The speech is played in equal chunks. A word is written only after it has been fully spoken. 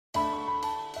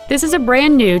This is a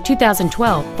brand new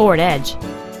 2012 Ford Edge.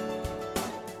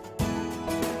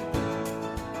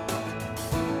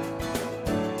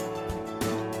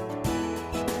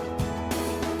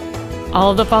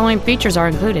 All of the following features are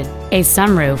included: a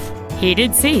sunroof,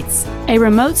 heated seats, a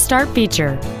remote start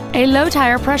feature, a low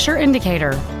tire pressure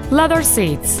indicator, leather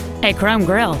seats, a chrome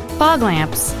grille, fog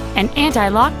lamps, an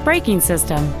anti-lock braking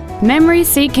system, memory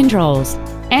seat controls,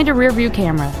 and a rear view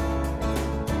camera.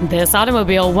 This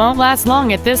automobile won't last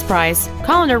long at this price.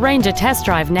 Call and arrange a test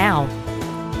drive now.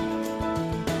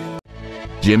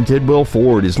 Jim Tidwell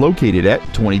Ford is located at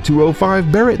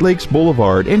 2205 Barrett Lakes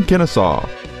Boulevard in Kennesaw.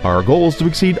 Our goal is to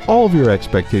exceed all of your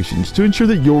expectations to ensure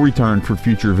that you'll return for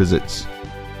future visits.